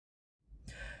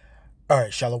All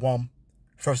right, Shalom.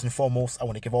 First and foremost, I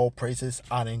want to give all praises,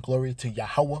 honor, and glory to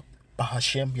Yahweh,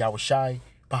 Bahashem, Yahushai,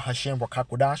 Bahashem,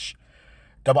 Rakakwadash.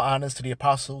 Double honors to the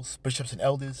apostles, bishops, and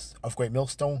elders of Great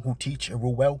Millstone who teach and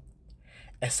rule well.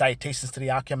 And salutations to the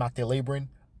Akim out there laboring,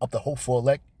 of the hopeful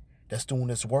elect that's doing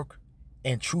this work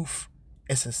in truth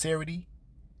and sincerity.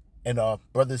 And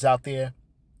brothers out there,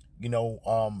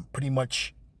 pretty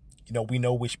much, we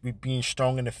know we should be being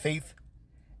strong in the faith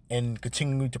and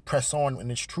continuing to press on in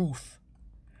this truth.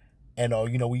 And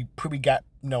we pretty got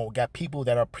people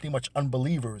that are pretty much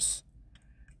unbelievers,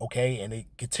 okay, and they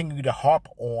continue to harp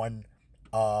on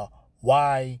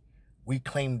why we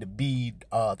claim to be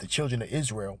the children of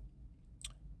Israel,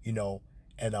 we know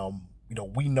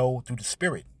through the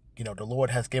Spirit, the Lord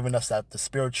has given us the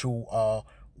spiritual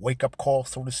wake up call,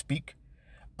 so to speak,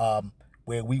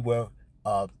 where we were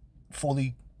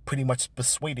fully pretty much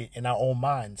persuaded in our own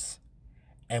minds,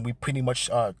 and we pretty much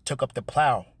took up the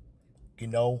plow,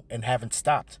 and haven't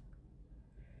stopped.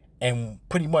 And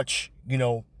pretty much,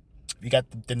 you got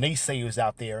the naysayers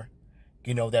out there,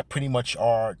 that pretty much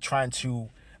are trying to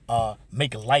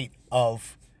make light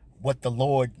of what the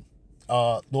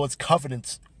Lord's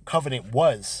covenant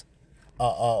was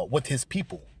with his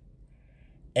people.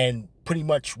 And pretty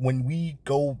much when we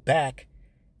go back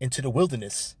into the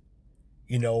wilderness,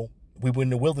 we were in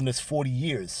the wilderness 40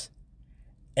 years.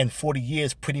 And 40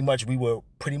 years, pretty much, we were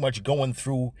pretty much going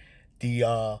through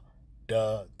the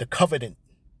covenant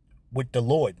with the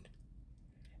Lord.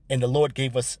 And the Lord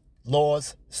gave us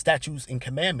laws, statutes, and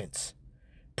commandments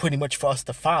pretty much for us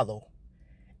to follow.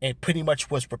 And pretty much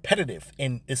was repetitive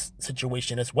in this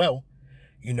situation as well,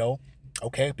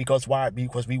 okay? Because why?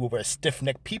 Because we were a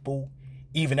stiff-necked people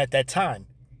even at that time.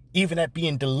 Even at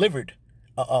being delivered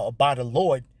by the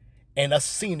Lord and us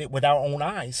seeing it with our own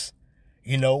eyes,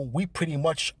 we pretty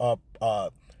much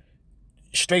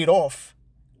straight off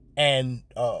and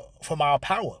from our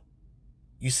power.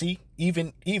 You see,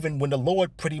 even when the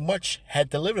Lord pretty much had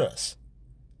delivered us.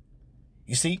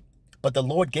 You see, but the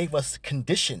Lord gave us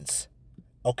conditions,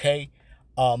 okay,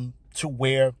 to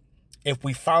where if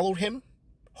we followed him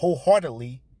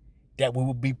wholeheartedly, that we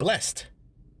would be blessed.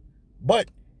 But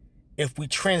if we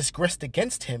transgressed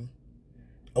against him,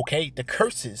 okay, the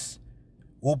curses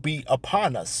will be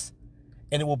upon us,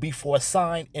 and it will be for a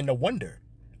sign and a wonder,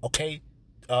 okay,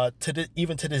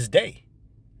 even to this day.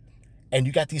 And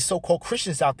you got these so-called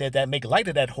Christians out there that make light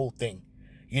of that whole thing.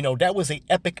 That was an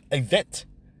epic event,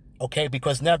 okay,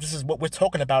 because now this is what we're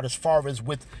talking about as far as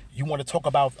with, you want to talk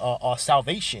about our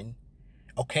salvation,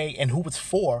 okay, and who it's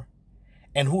for,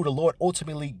 and who the Lord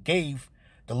ultimately gave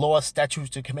the laws,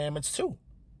 statutes, and commandments to.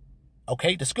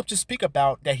 Okay, the scriptures speak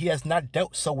about that he has not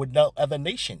dealt so with no other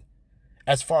nation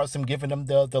as far as him giving them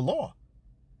the law.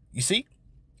 You see?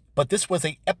 But this was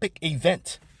an epic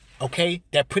event, okay,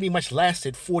 that pretty much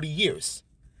lasted 40 years,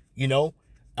 and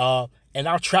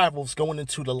our travels going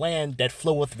into the land that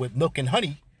floweth with milk and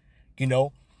honey,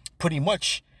 pretty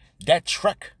much that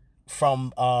trek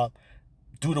from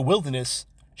through the wilderness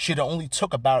should have only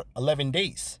took about 11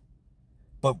 days.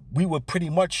 But we were pretty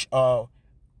much held,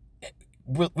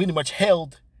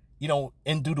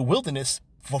 in through the wilderness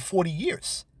for 40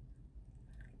 years.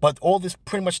 But all this,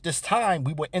 pretty much this time,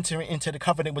 we were entering into the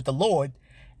covenant with the Lord,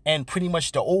 and pretty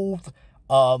much the old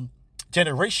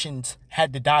generations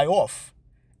had to die off.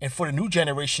 And for the new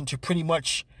generation to pretty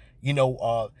much,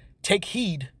 take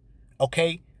heed,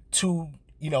 okay, to,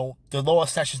 the law,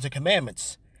 statutes, and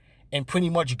commandments, and pretty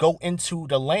much go into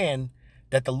the land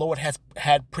that the Lord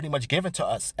had pretty much given to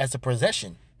us as a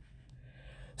possession.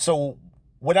 So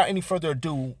without any further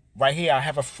ado, right here, I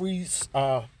have a freeze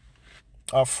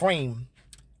frame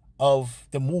of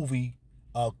the movie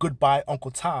Goodbye Uncle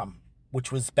Tom,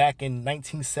 which was back in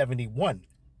 1971.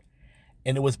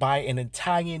 And it was by an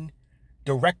Italian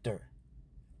director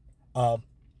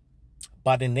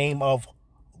by the name of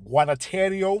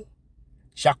Guanatario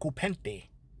Jacopente.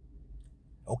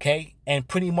 Okay? And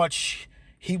pretty much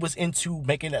he was into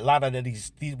making a lot of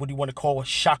these what do you want to call,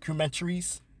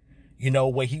 shockumentaries,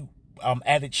 where he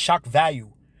added shock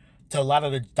value to a lot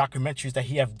of the documentaries that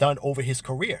he have done over his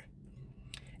career.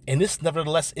 And this,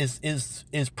 nevertheless, is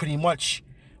pretty much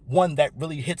one that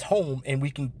really hits home, and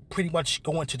we can pretty much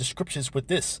go into the scriptures with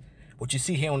this, what you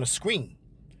see here on the screen.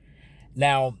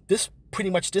 Now, this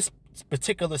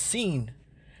particular scene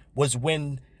was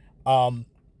when, the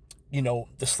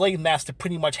slave master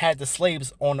pretty much had the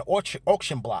slaves on the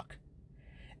auction block.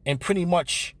 And pretty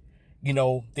much,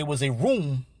 there was a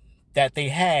room that they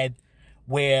had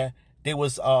where there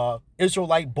was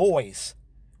Israelite boys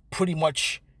pretty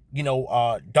much,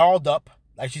 dolled up,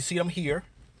 as you see them here,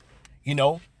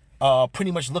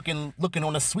 pretty much looking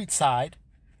on the sweet side,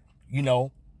 you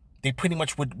know, they pretty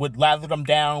much would lather them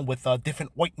down with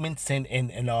different ointments and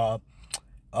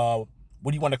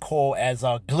what do you want to call as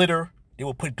glitter. They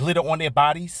would put glitter on their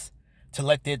bodies to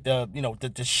let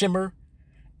the shimmer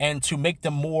and to make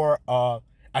them more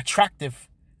attractive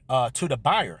to the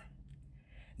buyer.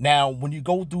 Now, when you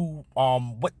go through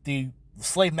what the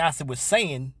slave master was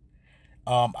saying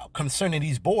concerning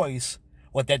these boys,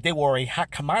 was that they were a hot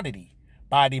commodity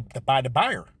by the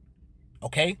buyer,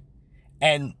 okay?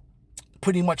 And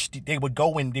pretty much they would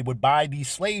go and they would buy these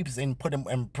slaves and put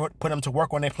them to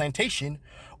work on their plantation,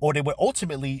 or they would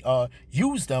ultimately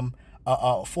use them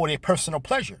for their personal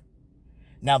pleasure.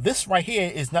 Now, this right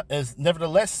here is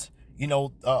nevertheless,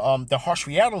 the harsh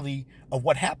reality of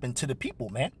what happened to the people,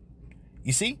 man.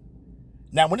 You see?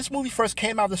 Now, when this movie first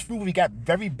came out, this movie got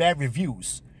very bad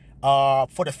reviews.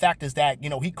 For the fact is that,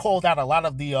 he called out a lot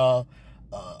of the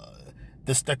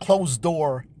closed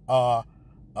door,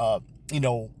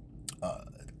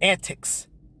 antics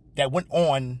that went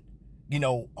on,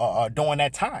 during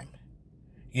that time,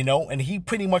 and he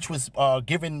pretty much was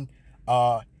giving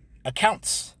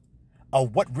accounts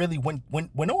of what really went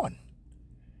on.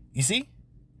 You see?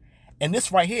 And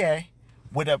this right here,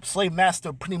 what a slave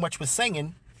master pretty much was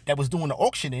saying that was doing the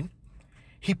auctioning,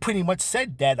 he pretty much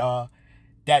said that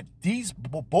that these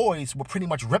boys were pretty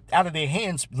much ripped out of their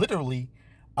hands, literally,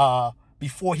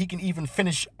 before he can even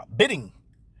finish bidding.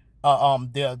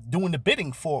 They're doing the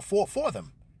bidding for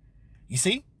them. You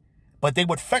see? But they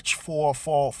would fetch for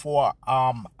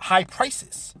high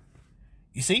prices.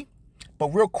 You see? But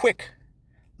real quick,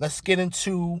 let's get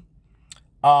into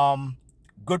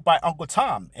Goodbye Uncle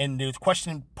Tom. And the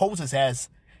question poses as,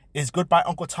 is Goodbye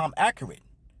Uncle Tom accurate?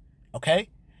 Okay?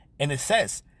 And it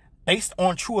says, based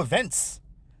on true events,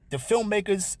 the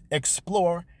filmmakers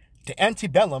explore the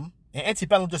antebellum, and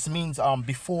antebellum just means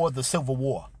before the Civil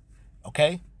War,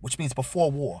 okay? Which means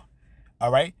before war,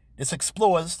 all right? This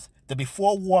explores the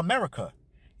before war America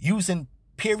using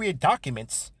period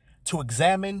documents to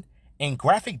examine in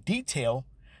graphic detail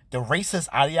the racist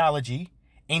ideology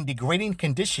and degrading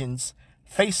conditions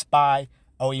faced by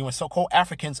so-called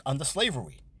Africans under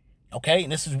slavery, okay?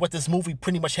 And this is what this movie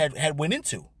pretty much had went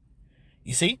into,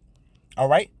 you see, all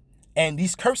right? And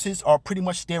these curses are pretty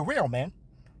much, they're real, man,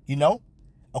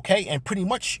 okay? And pretty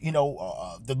much,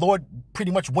 the Lord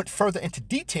pretty much went further into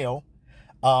detail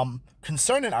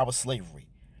concerning our slavery,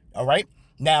 all right?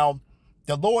 Now,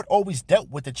 the Lord always dealt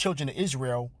with the children of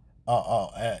Israel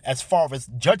as far as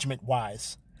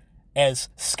judgment-wise, as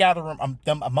scattering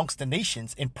them amongst the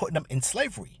nations and putting them in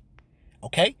slavery,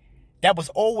 okay? That was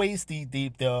always the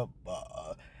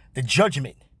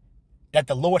judgment that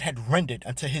the Lord had rendered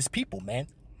unto his people, man,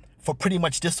 for pretty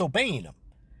much disobeying him,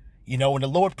 and the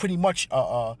Lord pretty much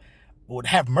would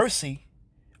have mercy,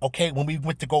 okay, when we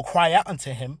went to go cry out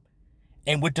unto him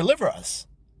and would deliver us,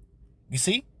 you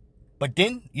see? But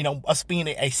then, us being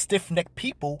a stiff-necked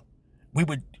people, we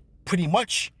would pretty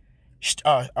much,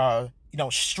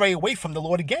 stray away from the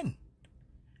Lord again.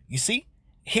 You see?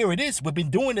 Here it is. We've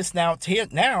been doing this now,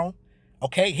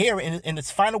 okay, here in its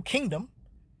final kingdom,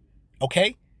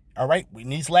 okay, all right, in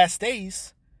these last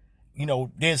days,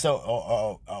 there's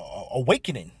a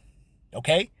awakening,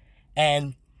 okay?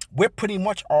 And we're pretty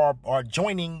much are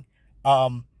joining,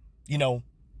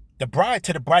 the bride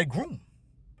to the bridegroom,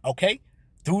 okay?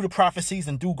 Through the prophecies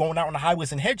and through going out on the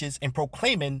highways and hedges and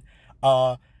proclaiming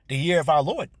the year of our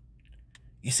Lord.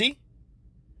 You see?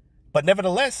 But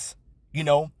nevertheless, we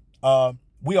are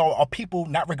a people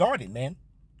not regarded, man,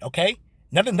 okay?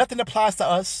 Nothing applies to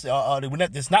us.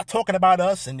 It's not talking about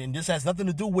us, and this has nothing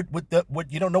to do with what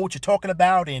you don't know what you're talking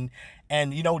about, and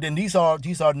then these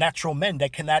are natural men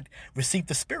that cannot receive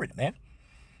the Spirit, man.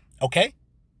 Okay,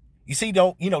 you see,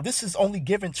 though, this is only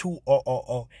given to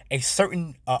a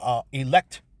certain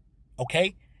elect,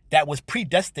 okay, that was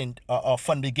predestined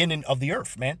from the beginning of the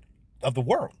earth, man, of the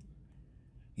world.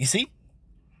 You see,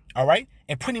 all right,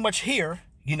 and pretty much here,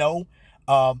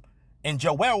 and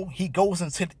Joel, he goes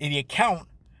into the account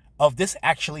of this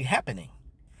actually happening.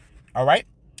 All right.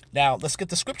 Now, let's get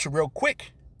the scripture real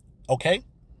quick. Okay.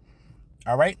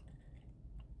 All right.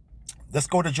 Let's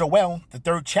go to Joel, the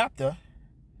 3rd chapter.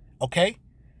 Okay.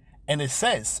 And it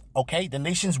says, okay, the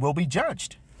nations will be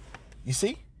judged. You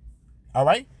see? All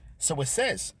right. So it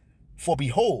says, for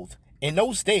behold, in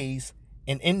those days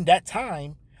and in that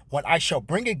time, when I shall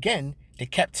bring again the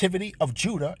captivity of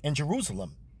Judah and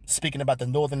Jerusalem, speaking about the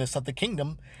northerners of the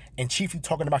kingdom, and chiefly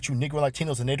talking about you Negro,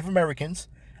 Latinos, and Native Americans,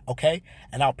 okay,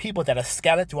 and our people that are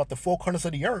scattered throughout the 4 corners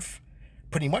of the earth,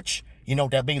 pretty much,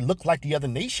 that may look like the other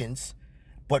nations,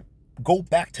 but go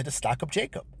back to the stock of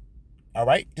Jacob, all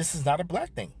right? This is not a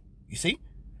black thing, you see?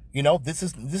 You know, this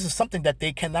is something that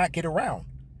they cannot get around.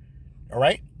 All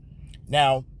right.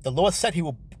 Now, the Lord said he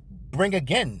will bring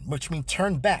again, which means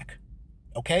turn back.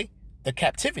 Okay. The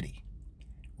captivity.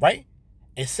 Right.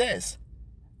 It says,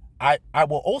 I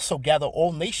will also gather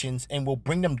all nations and will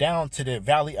bring them down to the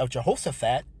valley of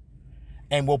Jehoshaphat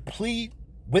and will plead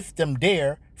with them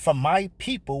there for my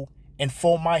people and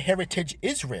for my heritage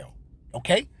Israel.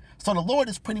 Okay. So the Lord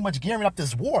is pretty much gearing up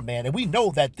this war, man. And we know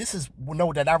that we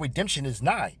know that our redemption is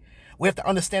nigh. We have to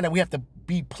understand that we have to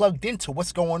be plugged into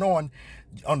what's going on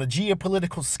the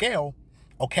geopolitical scale,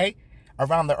 okay,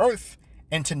 around the earth,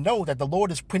 and to know that the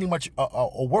Lord is pretty much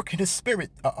working his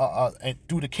spirit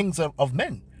through the kings of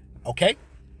men, okay?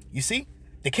 You see?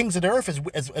 The kings of the earth is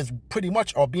pretty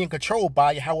much are being controlled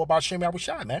by Yahweh Ba'ashem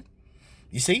Yahushai, man.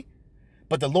 You see?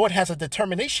 But the Lord has a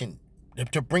determination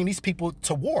to bring these people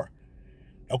to war.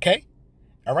 Okay?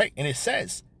 All right? And it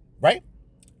says, right?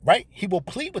 Right? He will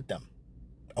plead with them.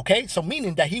 Okay? So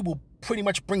meaning that he will pretty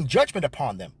much bring judgment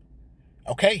upon them.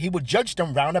 Okay? He will judge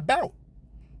them round about.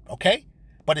 Okay?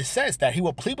 But it says that he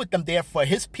will plead with them there for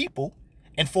his people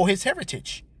and for his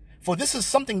heritage. For this is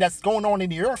something that's going on in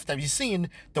the earth that you're seeing,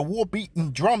 the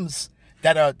war-beaten drums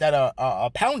that are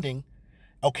pounding.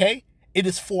 Okay? It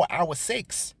is for our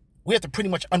sakes. We have to pretty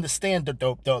much understand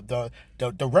the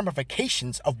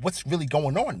ramifications of what's really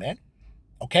going on, man.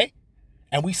 Okay?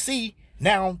 And we see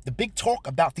now the big talk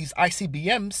about these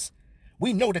ICBMs.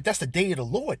 We know that that's the day of the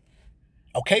Lord.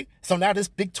 Okay? So now this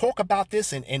big talk about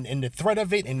this and the threat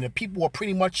of it, and the people are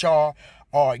pretty much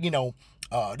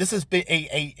this has been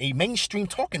a mainstream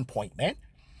talking point, man.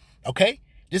 Okay?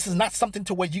 This is not something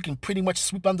to where you can pretty much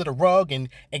sweep under the rug and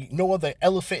ignore the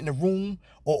elephant in the room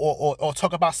or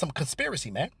talk about some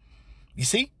conspiracy, man. You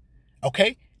see?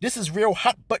 Okay? This is real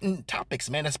hot button topics,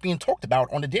 man, that's being talked about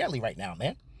on the daily right now,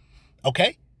 man.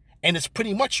 Okay? And it's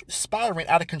pretty much spiraling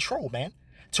out of control, man,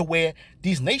 to where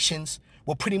these nations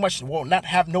will pretty much not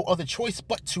have no other choice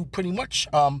but to pretty much,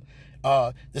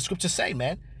 the scriptures say,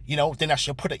 man, then I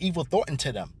shall put an evil thought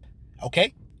into them.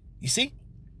 Okay? You see?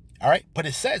 All right? But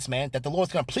it says, man, that the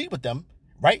Lord's going to plead with them,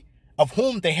 right? Of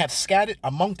whom they have scattered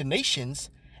among the nations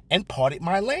and parted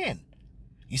my land.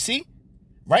 You see?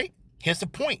 Right? Here's the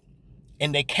point.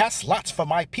 And they cast lots for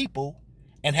my people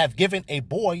and have given a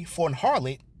boy for an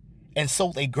harlot and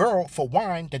sold a girl for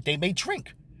wine that they may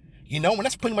drink. And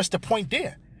that's pretty much the point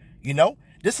there.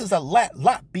 This is a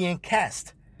lot being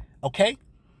cast. Okay?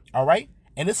 All right?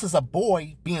 And this is a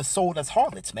boy being sold as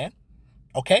harlots, man.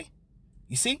 Okay?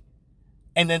 You see?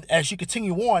 And then as you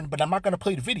continue on, but I'm not going to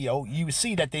play the video, you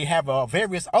see that they have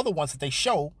various other ones that they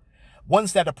show,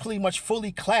 ones that are pretty much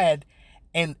fully clad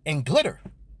in glitter.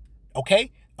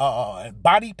 Okay?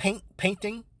 Body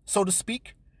painting, so to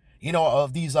speak,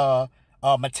 of these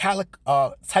metallic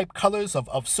type colors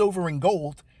of silver and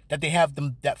gold that they have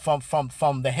them that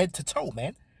from the head to toe,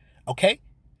 man. Okay?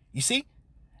 You see?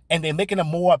 And they're making them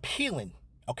more appealing,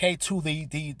 okay, to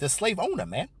the slave owner,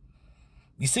 man.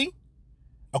 You see?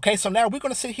 Okay, so now we're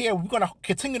going to sit here. We're going to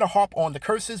continue to harp on the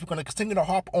curses. We're going to continue to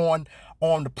harp on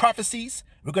the prophecies.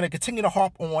 We're going to continue to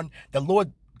harp on the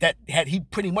Lord that he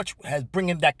pretty much has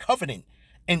bringing that covenant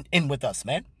in with us,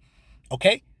 man.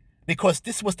 Okay? Because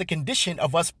this was the condition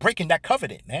of us breaking that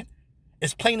covenant, man.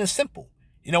 It's plain and simple.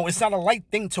 It's not a light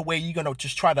thing to where you're going to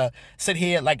just try to sit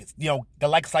here like, the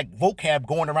likes like vocab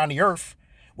going around the earth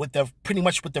with the pretty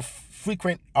much with the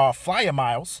frequent flyer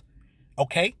miles.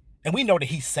 Okay? And we know that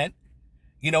he's sent.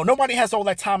 Nobody has all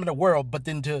that time in the world, but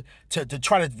then to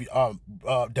try to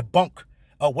debunk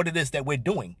what it is that we're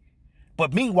doing.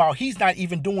 But meanwhile, he's not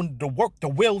even doing the work, the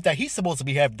will that he's supposed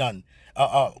to have done,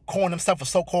 calling himself a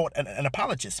so-called an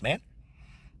apologist, man.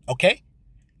 Okay,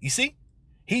 you see,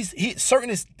 Satan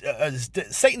is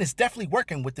definitely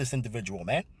working with this individual,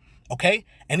 man. Okay,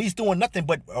 and he's doing nothing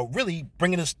but really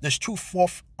bringing this truth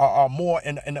forth more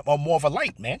in more of a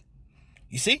light, man.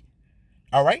 You see,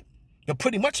 all right. But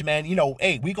pretty much, man,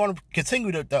 hey, we're going to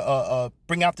continue to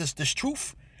bring out this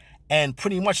truth and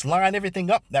pretty much line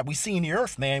everything up that we see in the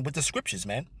earth, man, with the scriptures,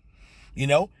 man.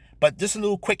 But just a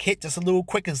little quick hit, just a little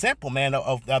quick example, man,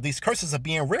 of these curses of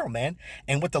being real, man.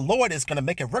 And what the Lord is going to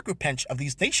make a recompense of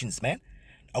these nations, man.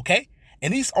 Okay?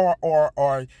 And these are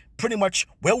pretty much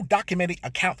well-documented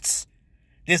accounts.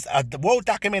 There's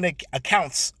well-documented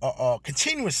accounts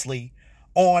continuously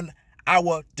on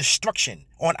our destruction,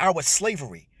 on our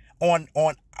slavery, on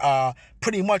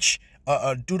pretty much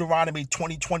Deuteronomy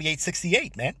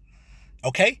 20:28-68, man.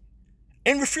 Okay?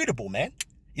 Irrefutable, man.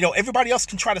 Everybody else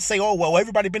can try to say, oh, well,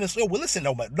 everybody been in slow. Well, listen,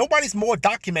 nobody's more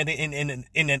documented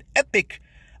in an epic,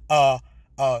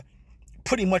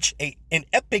 pretty much an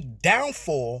epic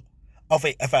downfall of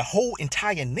a whole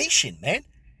entire nation, man,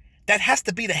 That has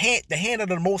to be the hand of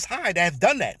the Most High that have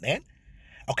done that, man.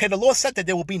 Okay, the Lord said that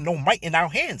there will be no might in our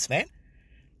hands, man.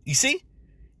 You see?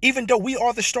 Even though we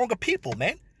are the stronger people,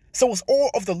 man. So it's all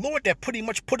of the Lord that pretty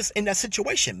much put us in that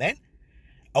situation, man.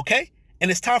 Okay? And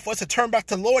it's time for us to turn back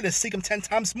to the Lord and seek him 10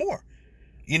 times more.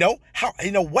 You know?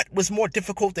 What was more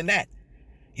difficult than that?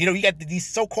 You know, you got these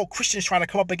so-called Christians trying to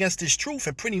come up against this truth,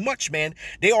 and pretty much, man,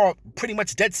 they are pretty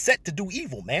much dead set to do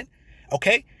evil, man.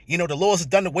 Okay? You know, the laws are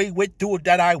done away with, do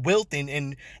that I wilt,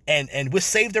 and we're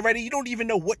saved already. You don't even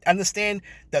know understand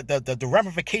the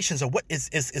ramifications of what is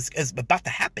about to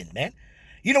happen, man.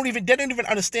 They don't even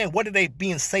understand what are they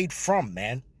being saved from,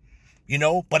 man. You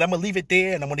know, but I'm going to leave it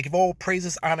there, and I'm going to give all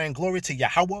praises, honor, and glory to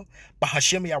Yahweh,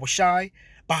 Bahashem Yahushai,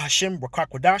 Bahashem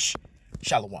Rakakwadash,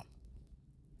 Shalom.